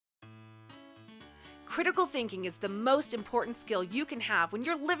Critical thinking is the most important skill you can have when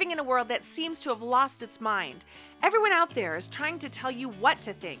you're living in a world that seems to have lost its mind. Everyone out there is trying to tell you what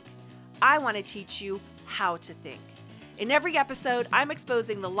to think. I want to teach you how to think. In every episode, I'm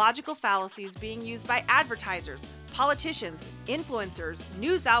exposing the logical fallacies being used by advertisers, politicians, influencers,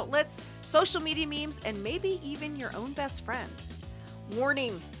 news outlets, social media memes, and maybe even your own best friend.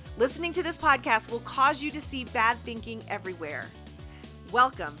 Warning, listening to this podcast will cause you to see bad thinking everywhere.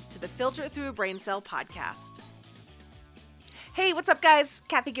 Welcome to the Filter It Through a Brain Cell podcast. Hey, what's up, guys?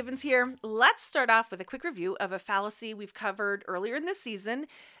 Kathy Gibbons here. Let's start off with a quick review of a fallacy we've covered earlier in this season,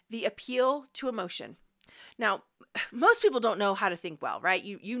 the appeal to emotion. Now, most people don't know how to think well, right?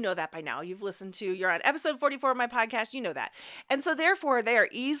 You know that by now. You're on episode 44 of my podcast, you know that. And so therefore, they are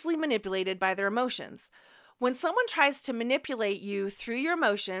easily manipulated by their emotions. When someone tries to manipulate you through your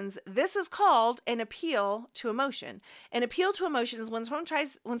emotions, this is called an appeal to emotion. An appeal to emotion is when someone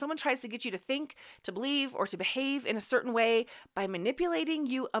tries to get you to think, to believe, or to behave in a certain way by manipulating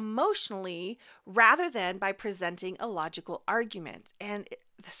you emotionally rather than by presenting a logical argument. And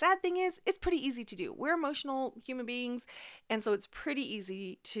the sad thing is, it's pretty easy to do. We're emotional human beings, and so it's pretty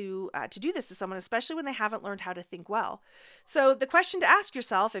easy to do this to someone, especially when they haven't learned how to think well. So the question to ask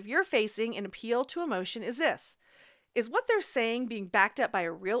yourself if you're facing an appeal to emotion is this: is what they're saying being backed up by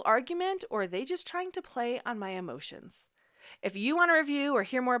a real argument, or are they just trying to play on my emotions? If you want to review or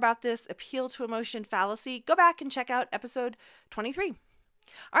hear more about this appeal to emotion fallacy, go back and check out episode 23.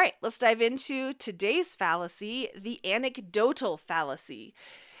 All right, let's dive into today's fallacy, the anecdotal fallacy.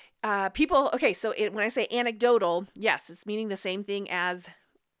 When I say anecdotal, yes, it's meaning the same thing as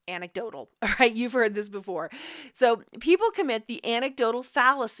anecdotal. All right, you've heard this before. So people commit the anecdotal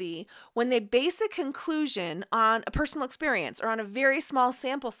fallacy when they base a conclusion on a personal experience or on a very small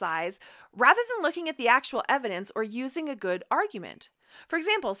sample size rather than looking at the actual evidence or using a good argument. For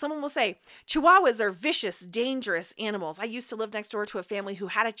example, someone will say, Chihuahuas are vicious, dangerous animals. I used to live next door to a family who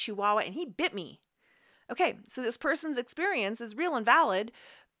had a Chihuahua and he bit me. Okay, so this person's experience is real and valid,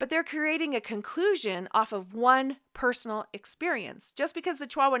 but they're creating a conclusion off of one personal experience. Just because the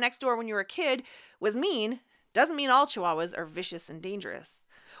Chihuahua next door when you were a kid was mean doesn't mean all Chihuahuas are vicious and dangerous.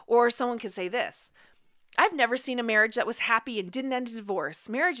 Or someone could say this: I've never seen a marriage that was happy and didn't end in divorce.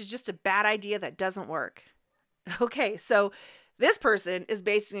 Marriage is just a bad idea that doesn't work. Okay, so this person is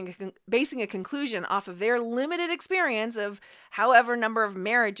basing a conclusion off of their limited experience of however number of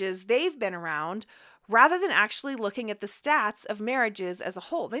marriages they've been around, rather than actually looking at the stats of marriages as a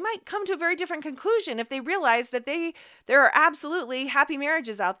whole. They might come to a very different conclusion if they realize that there are absolutely happy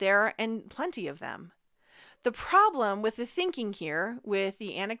marriages out there and plenty of them. The problem with the thinking here, with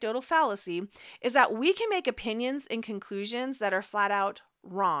the anecdotal fallacy, is that we can make opinions and conclusions that are flat out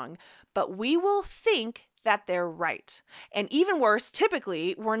wrong, but we will think that they're right. And even worse,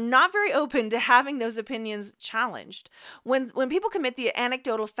 typically, we're not very open to having those opinions challenged. When people commit the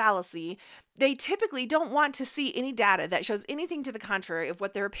anecdotal fallacy, they typically don't want to see any data that shows anything to the contrary of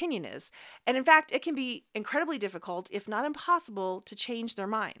what their opinion is. And in fact, it can be incredibly difficult, if not impossible, to change their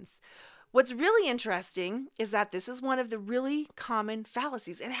minds. What's really interesting is that this is one of the really common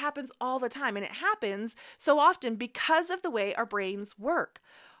fallacies. It happens all the time, and it happens so often because of the way our brains work.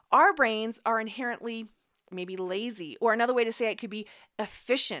 Our brains are inherently maybe lazy, or another way to say it could be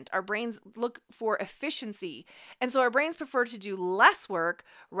efficient. Our brains look for efficiency. And so our brains prefer to do less work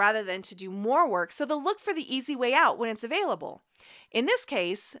rather than to do more work. So they'll look for the easy way out when it's available. In this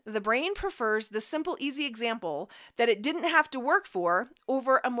case, the brain prefers the simple, easy example that it didn't have to work for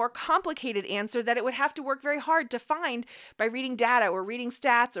over a more complicated answer that it would have to work very hard to find by reading data or reading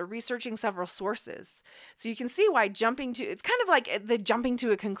stats or researching several sources. So you can see why it's kind of like the jumping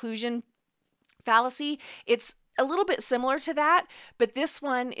to a conclusion fallacy. It's a little bit similar to that, but this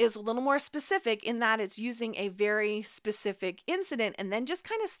one is a little more specific in that it's using a very specific incident and then just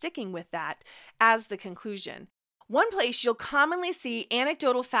kind of sticking with that as the conclusion. One place you'll commonly see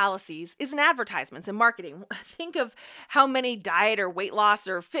anecdotal fallacies is in advertisements and marketing. Think of how many diet or weight loss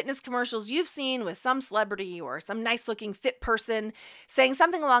or fitness commercials you've seen with some celebrity or some nice-looking fit person saying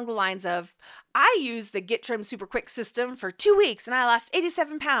something along the lines of, I used the Get Trim Super Quick system for 2 weeks and I lost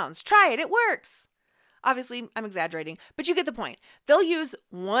 87 pounds. Try it, it works. Obviously, I'm exaggerating, but you get the point. They'll use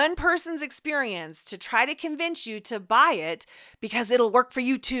one person's experience to try to convince you to buy it because it'll work for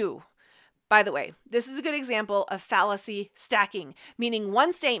you too. By the way, this is a good example of fallacy stacking, meaning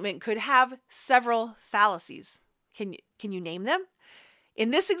one statement could have several fallacies. Can you name them?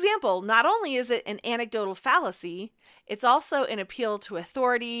 In this example, not only is it an anecdotal fallacy, it's also an appeal to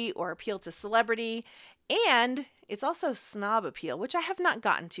authority or appeal to celebrity, and It's also snob appeal, which I have not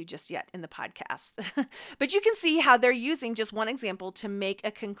gotten to just yet in the podcast. But you can see how they're using just one example to make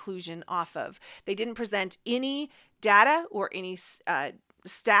a conclusion off of. They didn't present any data or any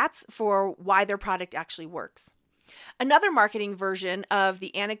stats for why their product actually works. Another marketing version of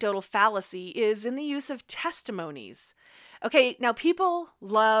the anecdotal fallacy is in the use of testimonies. Okay, now people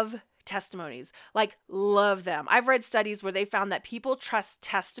love testimonies, like love them. I've read studies where they found that people trust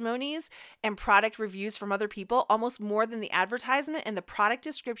testimonies and product reviews from other people almost more than the advertisement and the product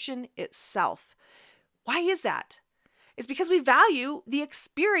description itself. Why is that? It's because we value the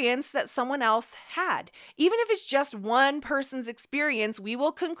experience that someone else had. Even if it's just one person's experience,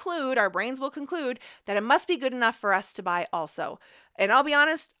 our brains will conclude that it must be good enough for us to buy also. And I'll be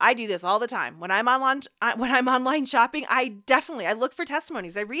honest, I do this all the time. When I'm online shopping, I look for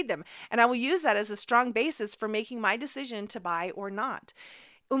testimonies. I read them, and I will use that as a strong basis for making my decision to buy or not.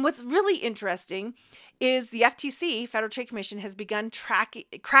 And what's really interesting is the FTC, Federal Trade Commission, has begun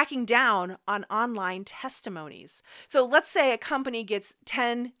cracking down on online testimonies. So let's say a company gets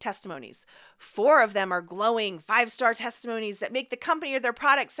 10 testimonies. 4 of them are glowing 5-star testimonies that make the company or their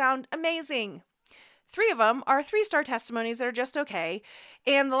product sound amazing. 3 of them are 3-star testimonies that are just okay.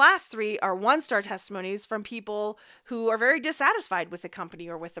 And the last 3 are 1-star testimonies from people who are very dissatisfied with the company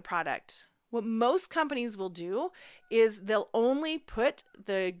or with the product. What most companies will do is they'll only put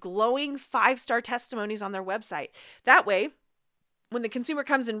the glowing 5-star testimonies on their website. That way, when the consumer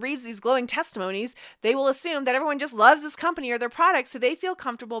comes and reads these glowing testimonies, they will assume that everyone just loves this company or their product, so they feel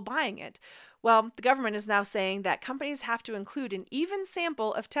comfortable buying it. Well, the government is now saying that companies have to include an even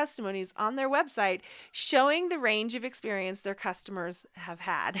sample of testimonies on their website showing the range of experience their customers have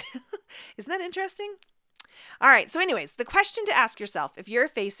had. Isn't that interesting? All right, so anyways, the question to ask yourself if you're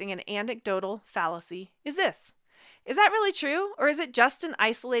facing an anecdotal fallacy is this. Is that really true, or is it just an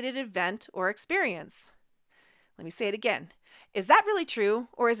isolated event or experience? Let me say it again. Is that really true,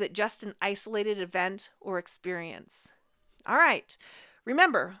 or is it just an isolated event or experience? All right.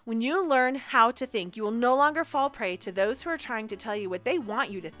 Remember, when you learn how to think, you will no longer fall prey to those who are trying to tell you what they want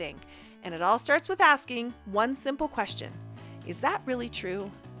you to think. And it all starts with asking one simple question. Is that really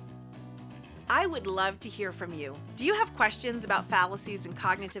true? I would love to hear from you. Do you have questions about fallacies and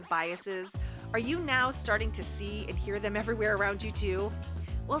cognitive biases? Are you now starting to see and hear them everywhere around you too?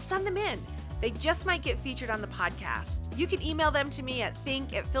 Well, send them in. They just might get featured on the podcast. You can email them to me at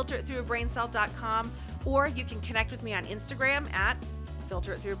think@filteritthroughabraincell.com, or you can connect with me on Instagram at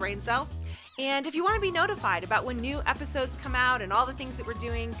filteritthroughabraincell. And if you want to be notified about when new episodes come out and all the things that we're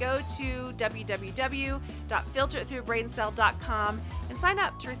doing, go to www.filteritthroughabraincell.com and sign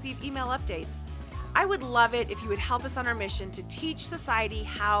up to receive email updates. I would love it if you would help us on our mission to teach society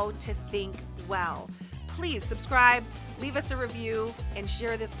how to think well. Please subscribe, leave us a review, and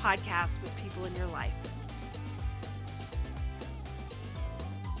share this podcast with people in your life.